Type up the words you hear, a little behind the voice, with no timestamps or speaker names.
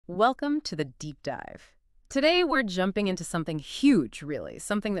Welcome to the deep dive. Today we're jumping into something huge, really,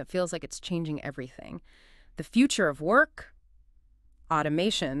 something that feels like it's changing everything. The future of work,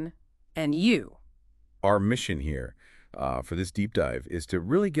 automation, and you. Our mission here for this deep dive is to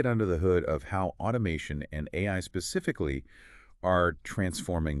really get under the hood of how automation and AI specifically are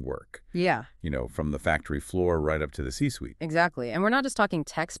transforming work, Yeah, from the factory floor right up to the C-suite. exactly. And we're not just talking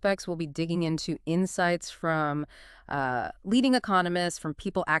tech specs. We'll be digging into insights from leading economists, from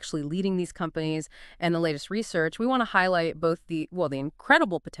people actually leading these companies, and the latest research. We want to highlight both the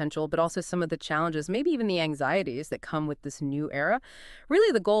incredible potential, but also some of the challenges, maybe even the anxieties that come with this new era.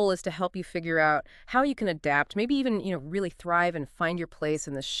 Really, the goal is to help you figure out how you can adapt, maybe even, really thrive and find your place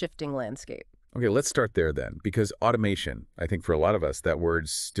in this shifting landscape. Okay, let's start there then, because automation, I think for a lot of us, that word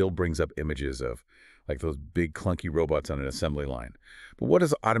still brings up images of like those big clunky robots on an assembly line. But what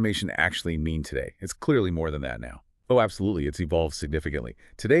does automation actually mean today? It's clearly more than that now. Oh, absolutely. It's evolved significantly.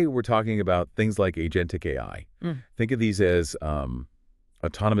 Today, we're talking about things like agentic AI. Think of these as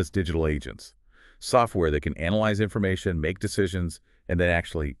autonomous digital agents, software that can analyze information, make decisions, and then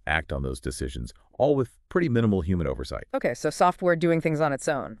actually act on those decisions, all with pretty minimal human oversight. Okay, so software doing things on its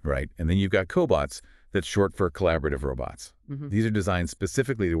own. Right. And then you've got cobots, that's short for collaborative robots. Mm-hmm. These are designed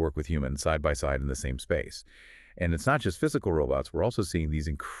specifically to work with humans side by side in the same space. And it's not just physical robots. We're also seeing these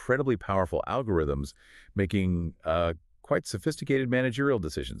incredibly powerful algorithms making quite sophisticated managerial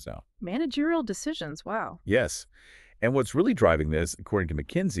decisions now. Managerial decisions, wow. Yes. And what's really driving this, according to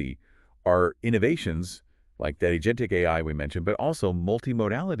McKinsey, are innovations like that agentic AI we mentioned, but also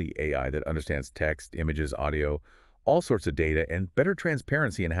multimodality AI that understands text, images, audio, all sorts of data, and better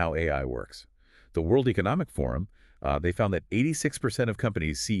transparency in how AI works. The World Economic Forum, they found that 86% of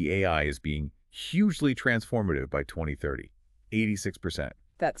companies see AI as being hugely transformative by 2030. 86%.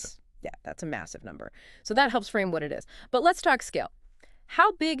 That's a massive number. So that helps frame what it is. But let's talk scale.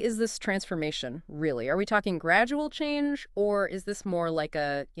 How big is this transformation, really? Are we talking gradual change, or is this more like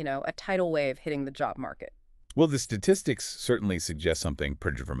a tidal wave hitting the job market? Well, the statistics certainly suggest something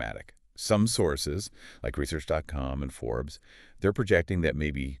pretty dramatic. Some sources, like Research.com and Forbes, they're projecting that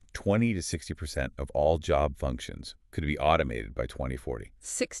maybe 20 to 60% of all job functions could be automated by 2040.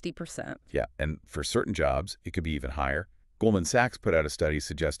 60%. Yeah, and for certain jobs, it could be even higher. Goldman Sachs put out a study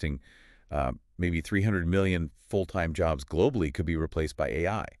suggesting maybe 300 million full-time jobs globally could be replaced by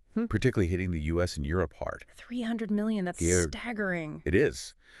AI, particularly hitting the U.S. and Europe hard. 300 million, that's Yeah. staggering. It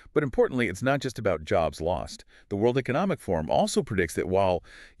is. But importantly, it's not just about jobs lost. The World Economic Forum also predicts that while,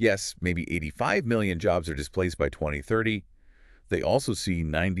 yes, maybe 85 million jobs are displaced by 2030, they also see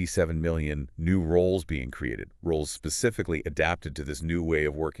 97 million new roles being created, roles specifically adapted to this new way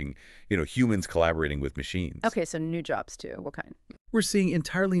of working, humans collaborating with machines. Okay, so new jobs too. What kind? We're seeing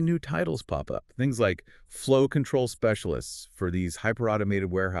entirely new titles pop up, things like flow control specialists for these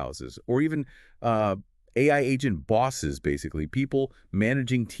hyper-automated warehouses, or even AI agent bosses, basically, people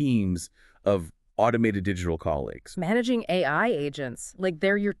managing teams of automated digital colleagues. Managing AI agents, like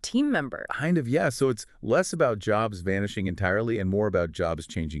they're your team member. Kind of, yeah. So it's less about jobs vanishing entirely and more about jobs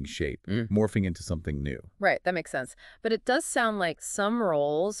changing shape, morphing into something new. Right, that makes sense. But it does sound like some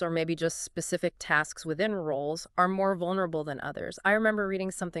roles, or maybe just specific tasks within roles, are more vulnerable than others. I remember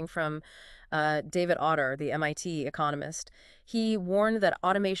reading something from David Otter, the MIT economist. He warned that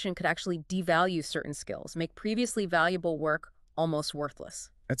automation could actually devalue certain skills, make previously valuable work almost worthless.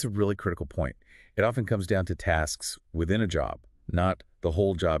 That's a really critical point. It often comes down to tasks within a job, not the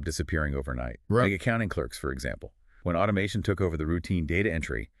whole job disappearing overnight. Right. Like accounting clerks, for example. When automation took over the routine data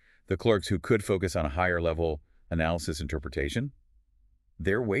entry, the clerks who could focus on a higher level analysis interpretation,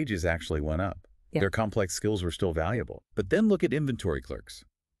 their wages actually went up. Yeah. Their complex skills were still valuable. But then look at inventory clerks.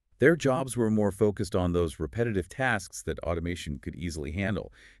 Their jobs were more focused on those repetitive tasks that automation could easily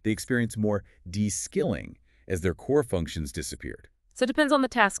handle. They experienced more deskilling as their core functions disappeared. So it depends on the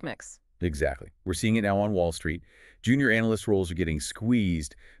task mix. Exactly. We're seeing it now on Wall Street. Junior analyst roles are getting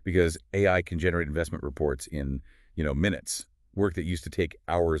squeezed because AI can generate investment reports in, minutes, work that used to take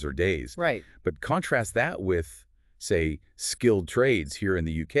hours or days. Right. But contrast that with, say, skilled trades here in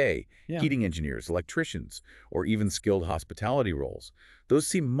the UK, Yeah. heating engineers, electricians, or even skilled hospitality roles. Those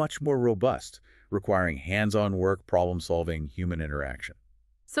seem much more robust, requiring hands-on work, problem-solving, human interaction.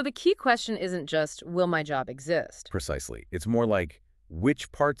 So the key question isn't just, will my job exist? Precisely. It's more like,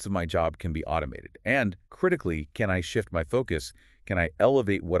 which parts of my job can be automated? And critically, can I shift my focus? Can I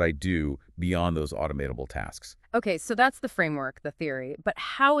elevate what I do beyond those automatable tasks? Okay, so that's the framework, the theory. But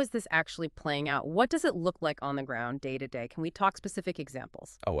how is this actually playing out? What does it look like on the ground day to day? Can we talk specific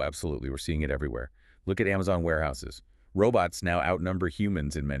examples? Oh, absolutely. We're seeing it everywhere. Look at Amazon warehouses. Robots now outnumber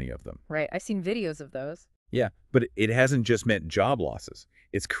humans in many of them. Right, I've seen videos of those. Yeah, but it hasn't just meant job losses.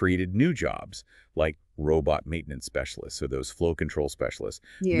 It's created new jobs, like robot maintenance specialists or those flow control specialists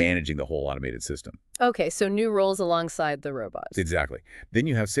Yeah. managing the whole automated system. Okay, so new roles alongside the robots. Exactly. Then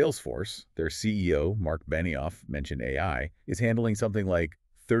you have Salesforce. Their CEO, Mark Benioff, mentioned AI, is handling something like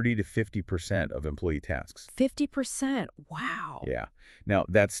 30 to 50% of employee tasks. 50%. Wow. Yeah. Now,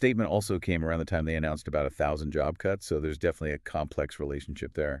 that statement also came around the time they announced about 1,000 job cuts, so there's definitely a complex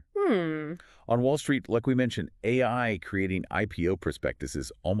relationship there. Hmm. On Wall Street, like we mentioned, AI creating IPO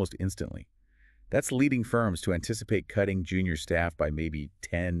prospectuses almost instantly. That's leading firms to anticipate cutting junior staff by maybe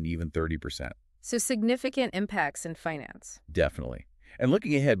 10, even 30%. So significant impacts in finance. Definitely. And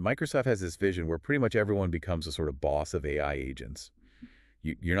looking ahead, Microsoft has this vision where pretty much everyone becomes a sort of boss of AI agents.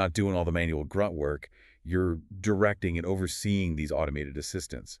 You're not doing all the manual grunt work. You're directing and overseeing these automated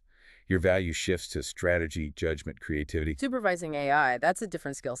assistants. Your value shifts to strategy, judgment, creativity. Supervising AI, that's a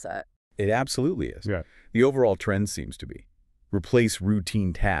different skill set. It absolutely is. Yeah. The overall trend seems to be replace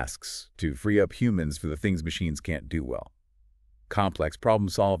routine tasks to free up humans for the things machines can't do well. Complex problem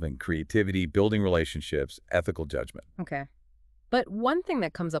solving, creativity, building relationships, ethical judgment. Okay. But one thing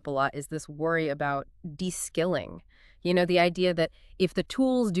that comes up a lot is this worry about deskilling. You know, the idea that if the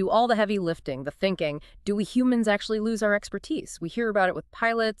tools do all the heavy lifting, the thinking, do we humans actually lose our expertise? We hear about it with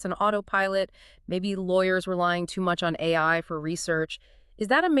pilots and autopilot, maybe lawyers relying too much on AI for research. Is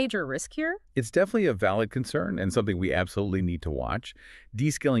that a major risk here? It's definitely a valid concern and something we absolutely need to watch.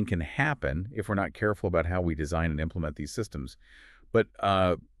 Deskilling can happen if we're not careful about how we design and implement these systems. But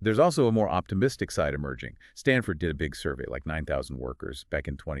there's also a more optimistic side emerging. Stanford did a big survey, like 9,000 workers back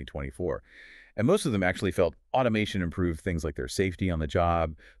in 2024. And most of them actually felt automation improved things like their safety on the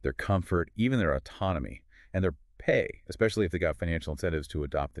job, their comfort, even their autonomy, and their pay, especially if they got financial incentives to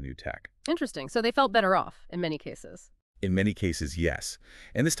adopt the new tech. Interesting. So they felt better off in many cases. In many cases, yes.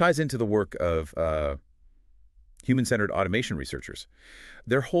 And this ties into the work of human-centered automation researchers.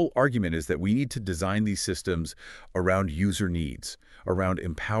 Their whole argument is that we need to design these systems around user needs, around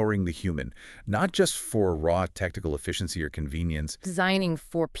empowering the human, not just for raw technical efficiency or convenience. Designing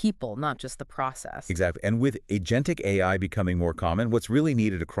for people, not just the process. Exactly. And with agentic AI becoming more common, what's really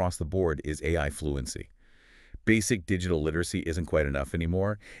needed across the board is AI fluency. Basic digital literacy isn't quite enough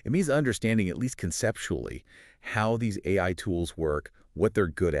anymore. It means understanding, at least conceptually, how these AI tools work, what they're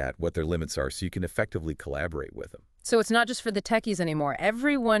good at, what their limits are, so you can effectively collaborate with them. So it's not just for the techies anymore.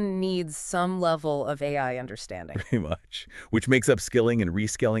 Everyone needs some level of AI understanding. Pretty much. Which makes upskilling and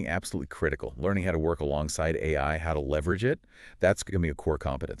reskilling absolutely critical. Learning how to work alongside AI, how to leverage it, that's going to be a core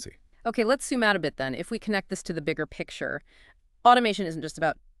competency. Okay, let's zoom out a bit then. If we connect this to the bigger picture, automation isn't just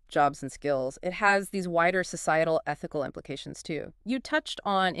about jobs and skills. It has these wider societal ethical implications too. You touched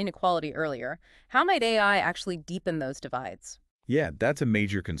on inequality earlier. How might AI actually deepen those divides? Yeah, that's a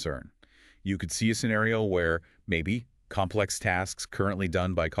major concern. You could see a scenario where maybe complex tasks currently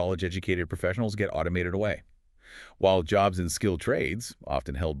done by college-educated professionals get automated away, while jobs in skilled trades,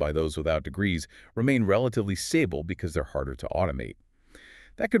 often held by those without degrees, remain relatively stable because they're harder to automate.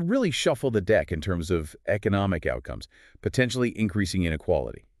 That could really shuffle the deck in terms of economic outcomes, potentially increasing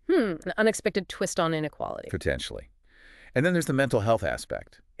inequality. An unexpected twist on inequality. Potentially. And then there's the mental health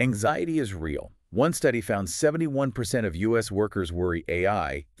aspect. Anxiety is real. One study found 71% of U.S. workers worry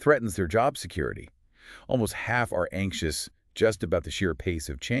AI threatens their job security. Almost half are anxious just about the sheer pace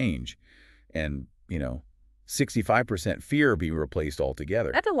of change. And, 65% fear being replaced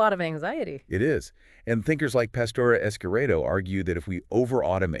altogether. That's a lot of anxiety. It is. And thinkers like Pastora Esquerdo argue that if we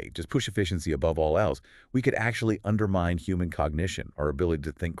over-automate, just push efficiency above all else, we could actually undermine human cognition, our ability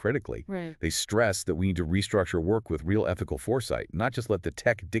to think critically. Right. They stress that we need to restructure work with real ethical foresight, not just let the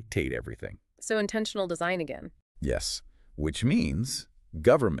tech dictate everything. So intentional design again. Yes, which means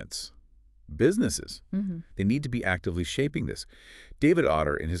governments, businesses, they need to be actively shaping this. David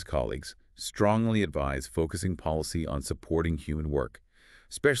Otter and his colleagues strongly advise focusing policy on supporting human work,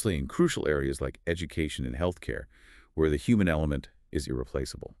 especially in crucial areas like education and healthcare, where the human element is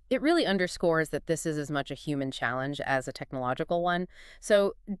irreplaceable. It really underscores that this is as much a human challenge as a technological one.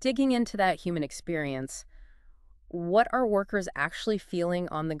 So digging into that human experience, what are workers actually feeling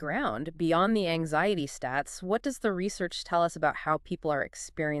on the ground? Beyond the anxiety stats, what does the research tell us about how people are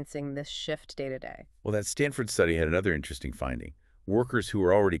experiencing this shift day to day? Well, that Stanford study had another interesting finding. Workers who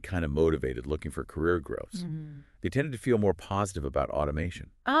were already kind of motivated looking for career growth, they tended to feel more positive about automation.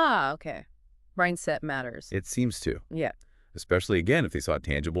 Ah, okay. Mindset matters. It seems to, Yeah. especially again if they saw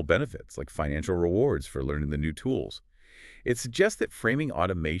tangible benefits like financial rewards for learning the new tools. It suggests that framing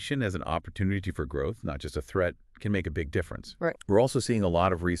automation as an opportunity for growth, not just a threat, can make a big difference. Right. We're also seeing a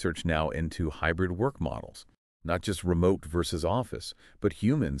lot of research now into hybrid work models, not just remote versus office, but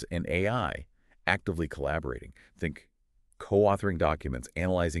humans and AI actively collaborating. Think co-authoring documents,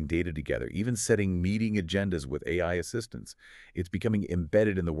 analyzing data together, even setting meeting agendas with AI assistants. It's becoming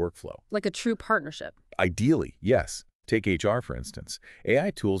embedded in the workflow. Like a true partnership. Ideally, yes. Take HR, for instance.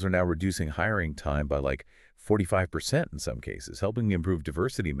 AI tools are now reducing hiring time by like 45% in some cases, helping improve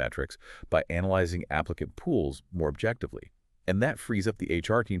diversity metrics by analyzing applicant pools more objectively. And that frees up the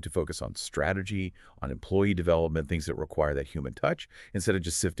HR team to focus on strategy, on employee development, things that require that human touch, instead of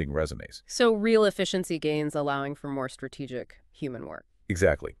just sifting resumes. So real efficiency gains allowing for more strategic human work.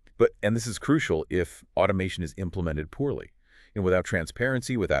 Exactly. And this is crucial if automation is implemented poorly. Without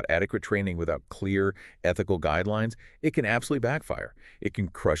transparency, without adequate training, without clear ethical guidelines, it can absolutely backfire. It can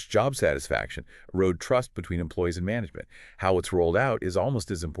crush job satisfaction, erode trust between employees and management. How it's rolled out is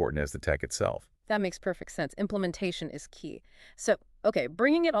almost as important as the tech itself. That makes perfect sense. Implementation is key. So, okay,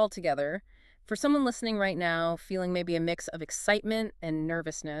 bringing it all together, for someone listening right now, feeling maybe a mix of excitement and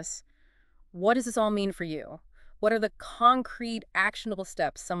nervousness, what does this all mean for you? What are the concrete, actionable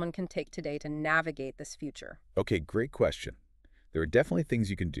steps someone can take today to navigate this future? Okay, great question. There are definitely things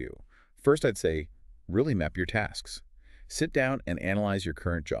you can do. First, I'd say really map your tasks. Sit down and analyze your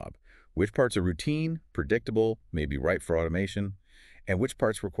current job. Which parts are routine, predictable, maybe right for automation, and which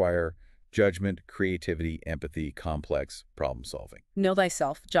parts require judgment, creativity, empathy, complex problem solving. Know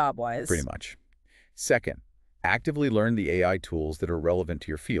thyself, job-wise. Pretty much. Second, actively learn the AI tools that are relevant to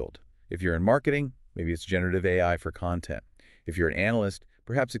your field. If you're in marketing, maybe it's generative AI for content. If you're an analyst,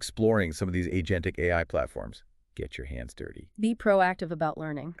 perhaps exploring some of these agentic AI platforms. Get your hands dirty. Be proactive about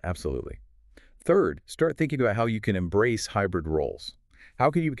learning. Absolutely. Third, start thinking about how you can embrace hybrid roles.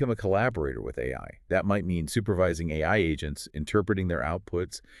 How can you become a collaborator with AI? That might mean supervising AI agents, interpreting their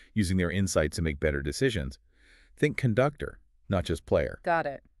outputs, using their insights to make better decisions. Think conductor, not just player. Got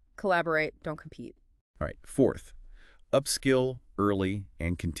it. Collaborate, don't compete. All right. Fourth, upskill early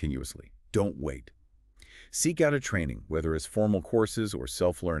and continuously. Don't wait. Seek out a training, whether it's formal courses or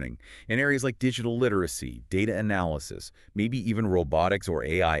self-learning, in areas like digital literacy, data analysis, maybe even robotics or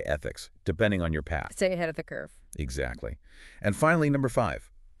AI ethics, depending on your path. Stay ahead of the curve. Exactly. And finally, number 5,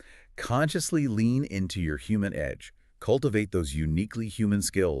 consciously lean into your human edge. Cultivate those uniquely human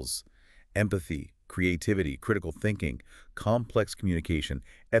skills: empathy, creativity, critical thinking, complex communication,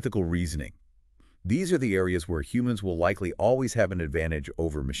 ethical reasoning. These are the areas where humans will likely always have an advantage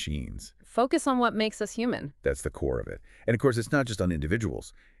over machines. Focus on what makes us human. That's the core of it. And of course, it's not just on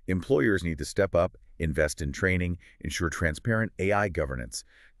individuals. Employers need to step up, invest in training, ensure transparent AI governance.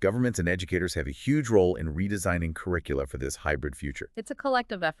 Governments and educators have a huge role in redesigning curricula for this hybrid future. It's a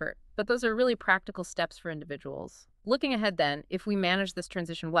collective effort, but those are really practical steps for individuals. Looking ahead then, if we manage this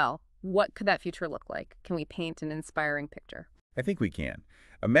transition well, what could that future look like? Can we paint an inspiring picture? I think we can.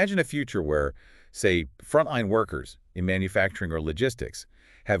 Imagine a future where, say, frontline workers in manufacturing or logistics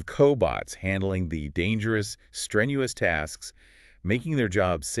have cobots handling the dangerous, strenuous tasks, making their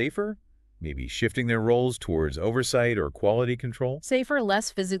jobs safer, maybe shifting their roles towards oversight or quality control. Safer,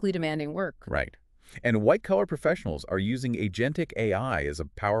 less physically demanding work. Right. And white-collar professionals are using agentic AI as a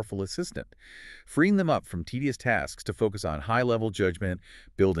powerful assistant, freeing them up from tedious tasks to focus on high-level judgment,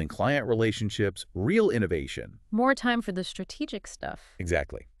 building client relationships, real innovation. More time for the strategic stuff.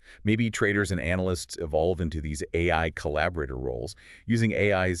 Exactly. Maybe traders and analysts evolve into these AI collaborator roles, using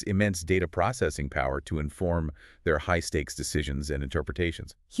AI's immense data processing power to inform their high-stakes decisions and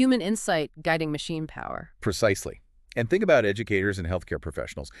interpretations. Human insight guiding machine power. Precisely. And think about educators and healthcare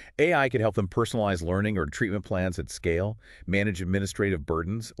professionals. AI could help them personalize learning or treatment plans at scale, manage administrative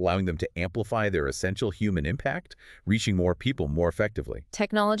burdens, allowing them to amplify their essential human impact, reaching more people more effectively.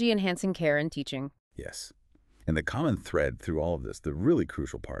 Technology enhancing care and teaching. Yes. And the common thread through all of this, the really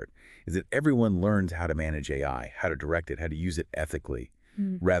crucial part, is that everyone learns how to manage AI, how to direct it, how to use it ethically,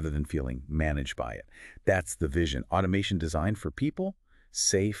 rather than feeling managed by it. That's the vision. Automation designed for people,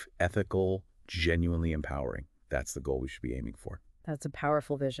 safe, ethical, genuinely empowering. That's the goal we should be aiming for. That's a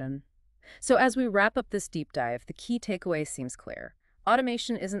powerful vision. So as we wrap up this deep dive, the key takeaway seems clear.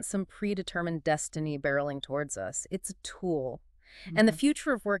 Automation isn't some predetermined destiny barreling towards us. It's a tool. And the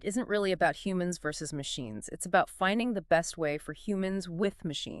future of work isn't really about humans versus machines. It's about finding the best way for humans with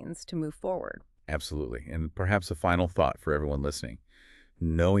machines to move forward. Absolutely. And perhaps a final thought for everyone listening.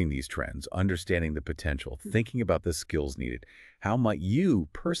 Knowing these trends, understanding the potential, thinking about the skills needed, how might you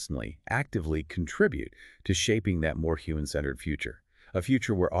personally actively contribute to shaping that more human-centered future? A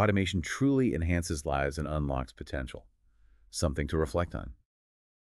future where automation truly enhances lives and unlocks potential. Something to reflect on.